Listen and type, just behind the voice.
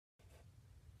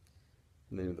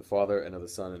In the name of the Father, and of the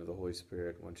Son, and of the Holy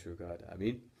Spirit, one true God.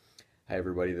 Amen. Hi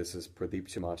everybody, this is Pradeep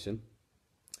Hatcher.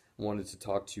 I wanted to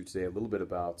talk to you today a little bit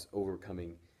about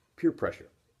overcoming peer pressure.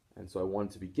 And so I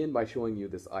wanted to begin by showing you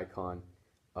this icon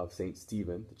of St.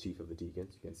 Stephen, the chief of the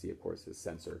deacons. You can see, of course, his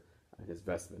censer and his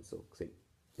vestments. So St.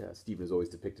 Stephen is always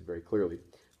depicted very clearly.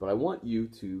 But I want you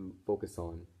to focus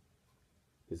on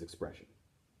his expression.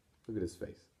 Look at his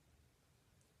face.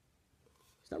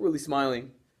 He's not really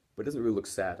smiling, but doesn't really look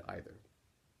sad either.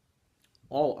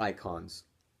 All icons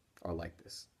are like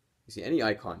this. You see, any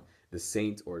icon, the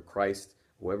saint or Christ,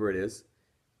 whoever it is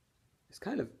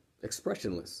kind of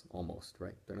expressionless almost,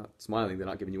 right? They're not smiling. They're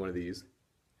not giving you one of these.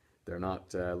 They're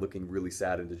not looking really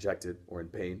sad and dejected or in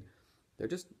pain. They're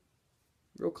just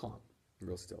real calm,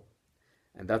 real still.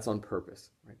 And that's on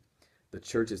purpose, right? The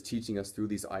church is teaching us through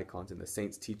these icons, and the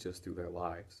saints teach us through their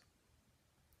lives,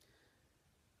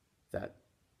 that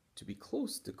to be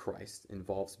close to Christ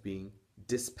involves being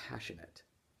dispassionate,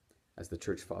 as the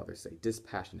church fathers say,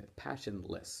 dispassionate,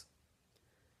 passionless.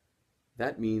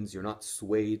 That means you're not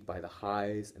swayed by the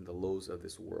highs and the lows of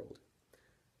this world.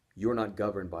 You're not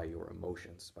governed by your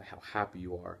emotions, by how happy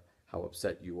you are, how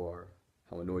upset you are,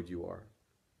 how annoyed you are.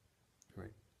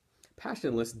 Right?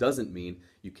 Passionless doesn't mean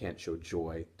you can't show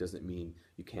joy, doesn't mean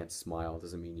you can't smile,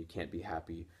 doesn't mean you can't be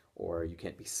happy, or you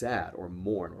can't be sad or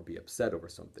mourn or be upset over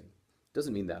something.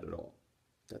 Doesn't mean that at all.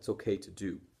 That's okay to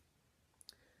do.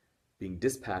 Being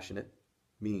dispassionate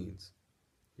means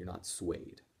you're not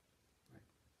swayed. Right?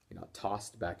 You're not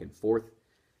tossed back and forth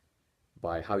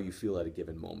by how you feel at a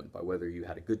given moment, by whether you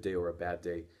had a good day or a bad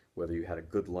day, whether you had a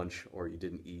good lunch or you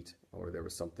didn't eat, or there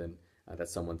was something that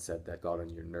someone said that got on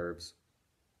your nerves.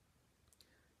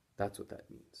 That's what that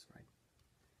means, right?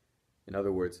 In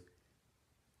other words,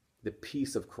 the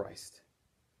peace of Christ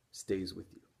stays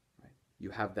with you. You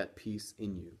have that peace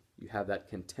in you. You have that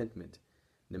contentment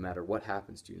no matter what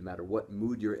happens to you, no matter what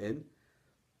mood you're in,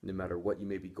 no matter what you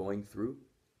may be going through,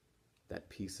 that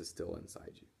peace is still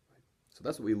inside you. Right? So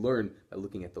that's what we learn by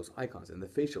looking at those icons and the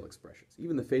facial expressions.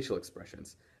 Even the facial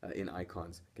expressions in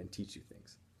icons can teach you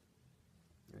things.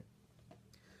 Right?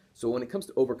 So when it comes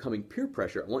to overcoming peer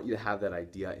pressure, I want you to have that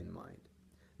idea in mind.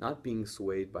 Not being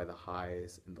swayed by the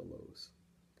highs and the lows.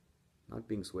 Not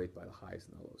being swayed by the highs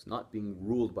and the lows. Not being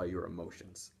ruled by your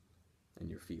emotions and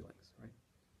your feelings, right?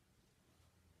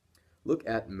 Look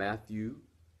at Matthew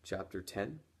chapter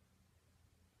 10,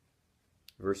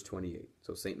 verse 28.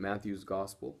 So St. Matthew's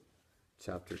Gospel,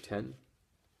 chapter 10,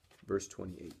 verse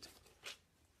 28,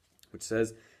 which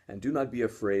says, "And do not be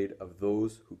afraid of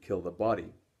those who kill the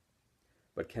body,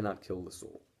 but cannot kill the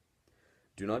soul.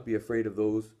 Do not be afraid of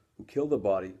those who kill the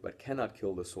body, but cannot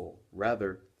kill the soul.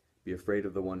 Rather, be afraid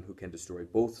of the one who can destroy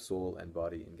both soul and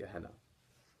body in Gehenna."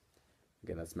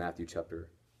 Again, that's Matthew chapter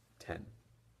 10.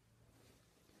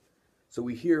 So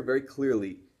we hear very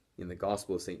clearly in the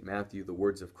Gospel of St. Matthew the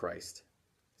words of Christ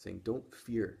saying, don't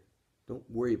fear, don't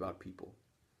worry about people,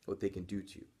 what they can do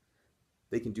to you.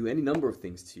 They can do any number of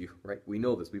things to you, right? We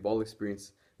know this. We've all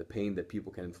experienced the pain that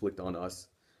people can inflict on us,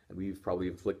 and we've probably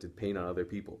inflicted pain on other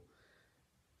people.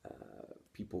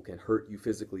 People can hurt you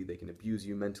physically, they can abuse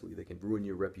you mentally, they can ruin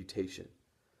your reputation.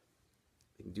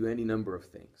 They can do any number of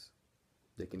things.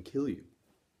 They can kill you.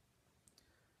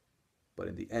 But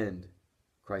in the end,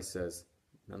 Christ says,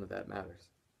 none of that matters.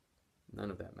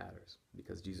 None of that matters,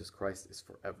 because Jesus Christ is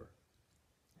forever.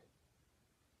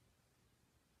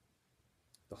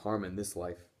 The harm in this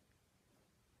life,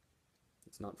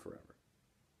 it's not forever.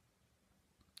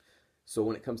 So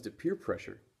when it comes to peer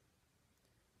pressure,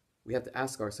 we have to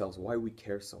ask ourselves why we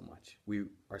care so much. We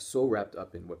are so wrapped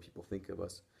up in what people think of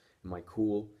us. Am I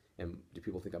cool? And do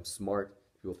people think I'm smart?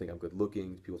 Do people think I'm good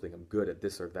looking? Do people think I'm good at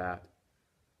this or that?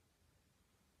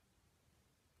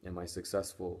 Am I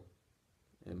successful?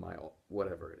 Am I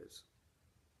whatever it is?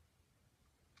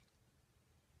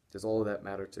 Does all of that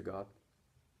matter to God?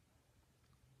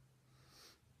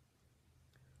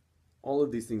 All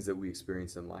of these things that we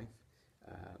experience in life,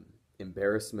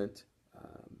 embarrassment,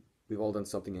 we've all done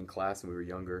something in class when we were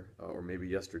younger, or maybe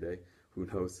yesterday, who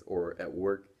knows, or at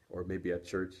work, or maybe at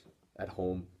church, at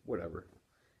home, whatever.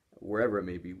 Wherever it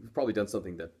may be, we've probably done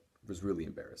something that was really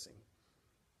embarrassing.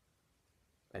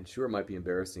 And sure, it might be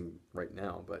embarrassing right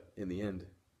now, but in the end,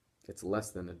 it's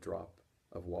less than a drop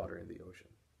of water in the ocean.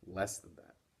 Less than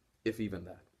that, if even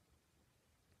that.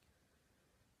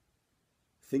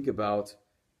 Think about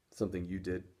something you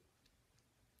did.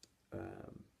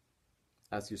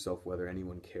 Ask yourself whether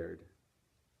anyone cared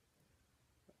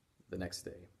the next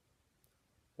day,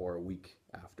 or a week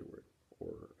afterward,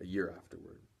 or a year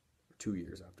afterward, or 2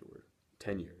 years afterward,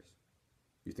 10 years.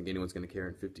 You think anyone's going to care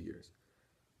in 50 years?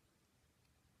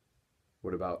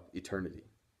 What about eternity?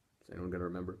 Is anyone going to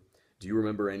remember? Do you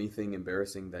remember anything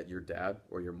embarrassing that your dad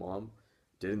or your mom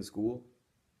did in school?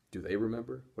 Do they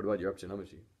remember? What about your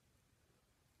upchanamachi?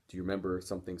 Do you remember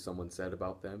something someone said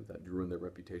about them that ruined their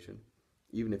reputation?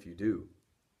 Even if you do,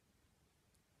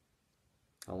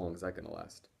 how long is that going to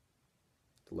last?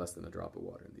 It's less than a drop of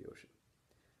water in the ocean.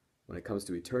 When it comes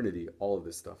to eternity, all of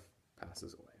this stuff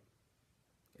passes away.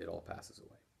 It all passes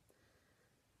away.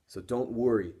 So don't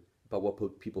worry about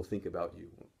what people think about you.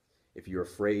 If you're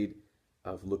afraid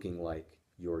of looking like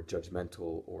you're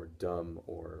judgmental or dumb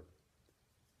or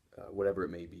whatever it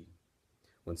may be,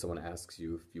 when someone asks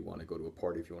you if you want to go to a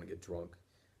party, if you want to get drunk,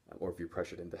 or if you're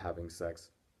pressured into having sex,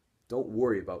 don't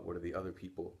worry about what other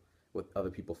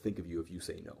people think of you if you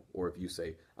say no, or if you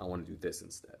say, I want to do this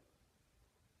instead.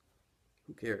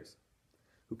 Who cares?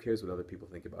 Who cares what other people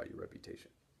think about your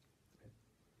reputation? Okay.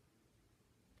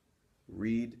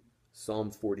 Read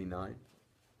Psalm 49,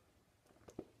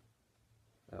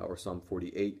 or Psalm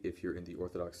 48 if you're in the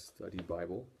Orthodox Study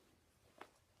Bible,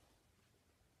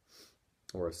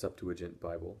 or a Septuagint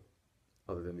Bible,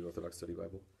 other than the Orthodox Study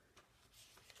Bible.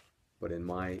 But in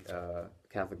my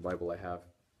Catholic Bible I have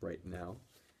right now,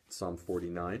 Psalm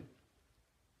 49.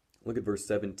 Look at verse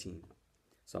 17.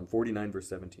 Psalm 49, verse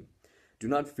 17. Do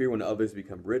not fear when others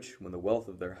become rich, when the wealth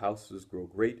of their houses grow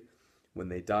great. When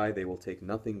they die, they will take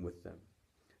nothing with them.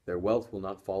 Their wealth will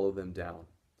not follow them down.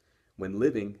 When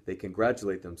living, they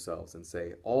congratulate themselves and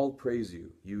say, all praise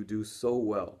you, you do so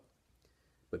well.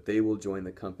 But they will join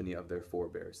the company of their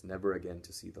forebears, never again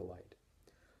to see the light.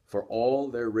 For all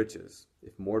their riches,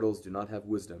 if mortals do not have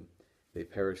wisdom, they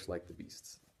perish like the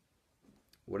beasts.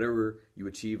 Whatever you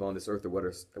achieve on this earth, or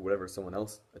whatever someone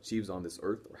else achieves on this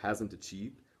earth or hasn't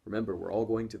achieved, remember, we're all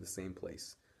going to the same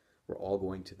place. We're all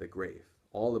going to the grave.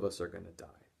 All of us are going to die.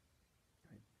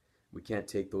 Right? We can't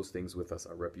take those things with us,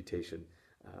 our reputation,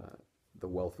 the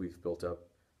wealth we've built up.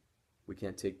 We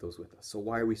can't take those with us. So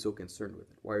why are we so concerned with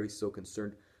it? Why are we so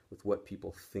concerned with what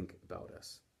people think about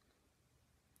us?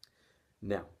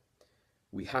 Now,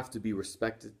 we have to be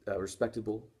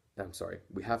respectable.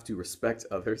 We have to respect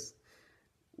others.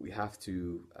 We have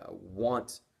to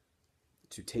want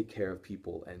to take care of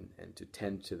people and to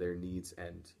tend to their needs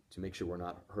and to make sure we're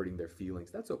not hurting their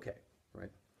feelings. That's okay,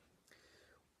 right?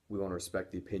 We want to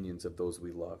respect the opinions of those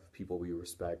we love, people we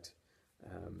respect,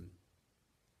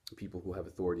 people who have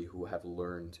authority, who have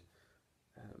learned,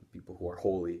 people who are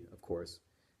holy, of course.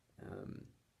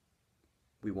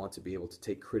 We want to be able to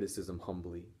take criticism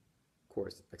humbly, of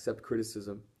course, accept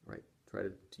criticism, right? Try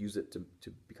to use it to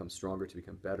become stronger, to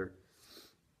become better.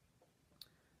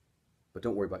 But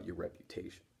don't worry about your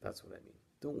reputation. That's what I mean.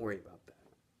 Don't worry about that,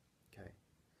 okay?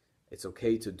 It's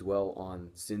okay to dwell on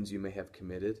sins you may have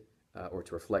committed, or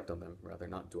to reflect on them, rather,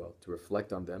 not dwell, to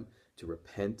reflect on them, to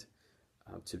repent,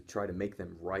 to try to make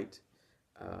them right,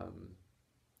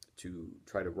 to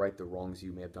try to right the wrongs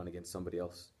you may have done against somebody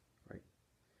else, right?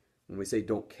 When we say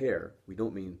don't care, we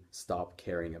don't mean stop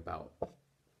caring about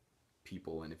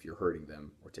people and if you're hurting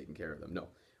them or taking care of them. No,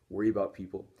 worry about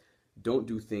people. Don't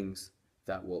do things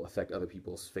that will affect other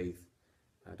people's faith.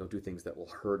 Don't do things that will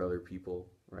hurt other people,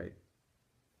 right?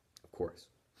 Of course.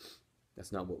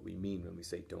 That's not what we mean when we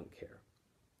say don't care.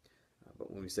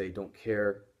 But when we say don't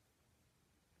care,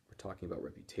 we're talking about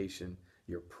reputation,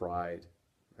 your pride,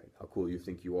 right? How cool you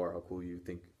think you are, how cool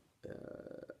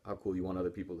you want other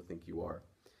people to think you are.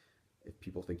 If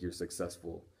people think you're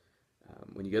successful.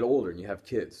 When you get older and you have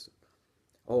kids,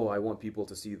 oh, I want people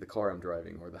to see the car I'm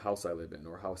driving or the house I live in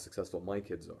or how successful my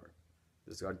kids are.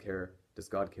 Does God care? Does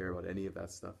God care about any of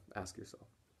that stuff? Ask yourself.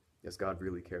 Does God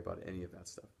really care about any of that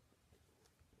stuff?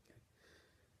 Okay.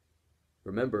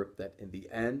 Remember that in the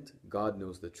end, God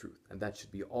knows the truth, and that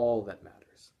should be all that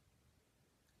matters.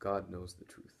 God knows the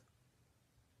truth.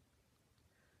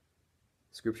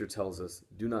 Scripture tells us,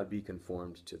 do not be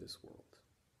conformed to this world.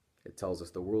 It tells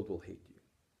us the world will hate you.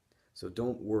 So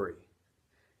don't worry.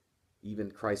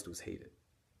 Even Christ was hated.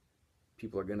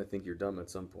 People are going to think you're dumb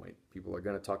at some point. People are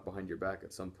going to talk behind your back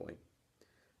at some point.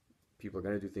 People are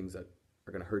going to do things that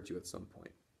are going to hurt you at some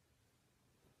point.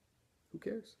 Who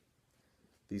cares?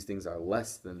 These things are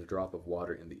less than a drop of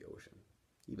water in the ocean.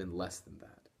 Even less than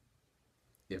that.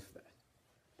 If that.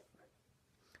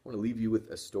 I want to leave you with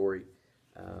a story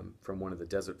from one of the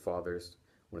desert fathers,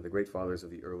 one of the great fathers of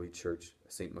the early church,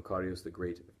 St. Macarius the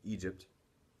Great of Egypt.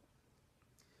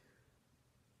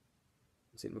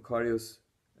 St. Macarius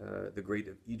the Great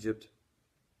of Egypt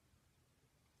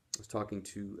was talking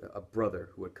to a brother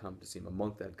who had come to see him, a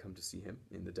monk that had come to see him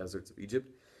in the deserts of Egypt.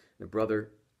 And the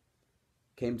brother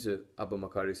came to Abba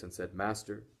Macarius and said,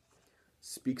 Master,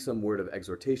 speak some word of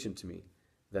exhortation to me,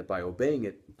 that by obeying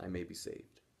it I may be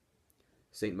saved.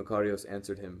 St. Macarius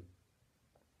answered him,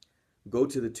 "Go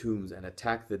to the tombs and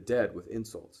attack the dead with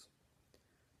insults."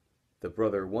 The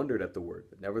brother wondered at the word,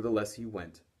 but nevertheless he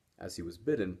went, as he was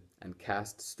bidden, and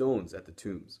cast stones at the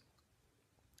tombs,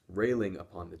 railing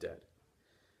upon the dead.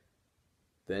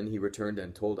 Then he returned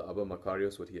and told Abba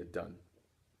Macarius what he had done.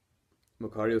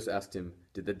 Macarius asked him,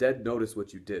 "Did the dead notice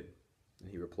what you did?" And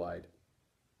he replied,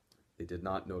 "They did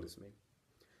not notice me."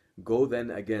 "Go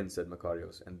then again," said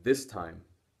Macarius, "and this time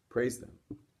praise them."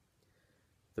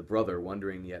 The brother,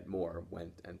 wondering yet more,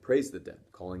 went and praised the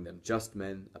dead, calling them just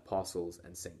men, apostles,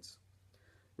 and saints.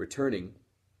 Returning,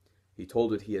 he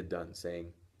told what he had done,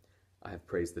 saying, "I have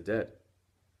praised the dead."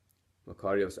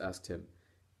 Macarius asked him,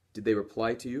 "Did they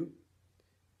reply to you?"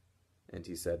 And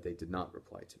he said, "They did not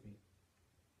reply to me."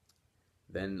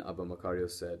 Then Abba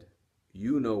Macarius said,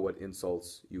 "You know what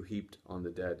insults you heaped on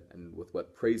the dead, and with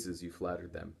what praises you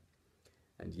flattered them,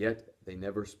 and yet they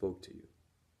never spoke to you.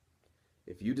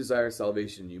 If you desire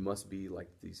salvation, you must be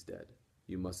like these dead.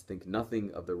 You must think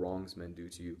nothing of the wrongs men do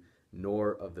to you,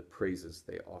 nor of the praises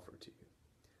they offer to you.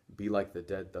 Be like the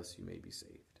dead, thus you may be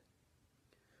saved.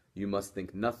 You must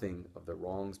think nothing of the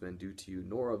wrongs men do to you,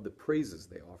 nor of the praises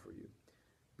they offer you.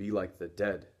 Be like the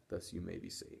dead, thus you may be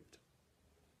saved."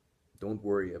 Don't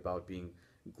worry about being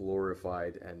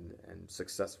glorified and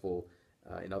successful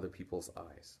in other people's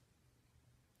eyes.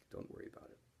 Don't worry about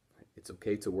it. Right? It's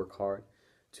okay to work hard,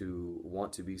 to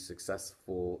want to be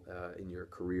successful in your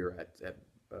career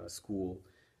at school,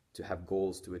 to have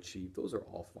goals to achieve. Those are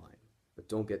all fine. But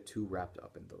don't get too wrapped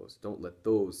up in those. Don't let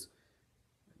those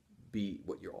be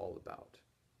what you're all about.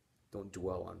 Don't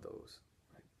dwell on those.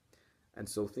 Right? And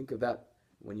so think of that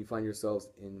when you find yourselves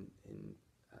in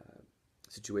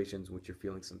situations in which you're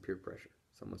feeling some peer pressure.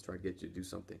 Someone's trying to get you to do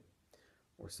something,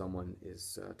 or someone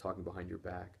is talking behind your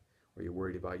back, or you're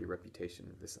worried about your reputation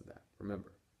and this and that.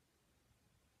 Remember,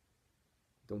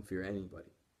 don't fear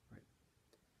anybody. Right?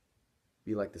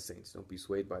 Be like the saints. Don't be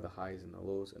swayed by the highs and the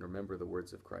lows, and remember the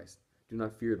words of Christ. Do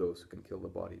not fear those who can kill the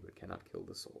body but cannot kill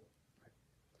the soul. Right?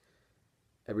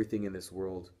 Everything in this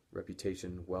world,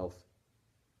 reputation, wealth,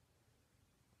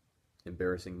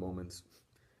 embarrassing moments,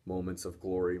 moments of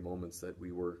glory, moments that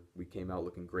we came out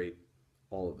looking great,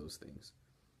 all of those things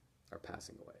are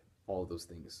passing away. All of those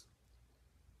things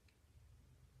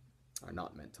are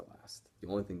not meant to last. The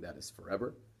only thing that is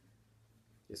forever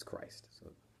is Christ.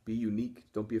 So be unique.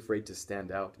 Don't be afraid to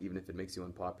stand out, even if it makes you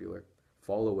unpopular.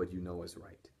 Follow what you know is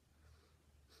right.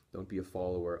 Don't be a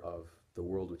follower of the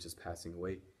world which is passing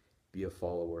away. Be a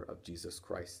follower of Jesus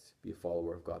Christ. Be a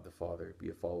follower of God the Father. Be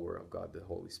a follower of God the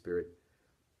Holy Spirit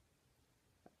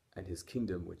and his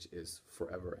kingdom, which is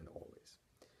forever and always.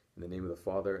 In the name of the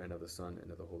Father, and of the Son, and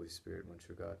of the Holy Spirit, one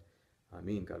true God.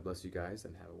 Amen. God bless you guys,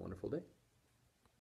 and have a wonderful day.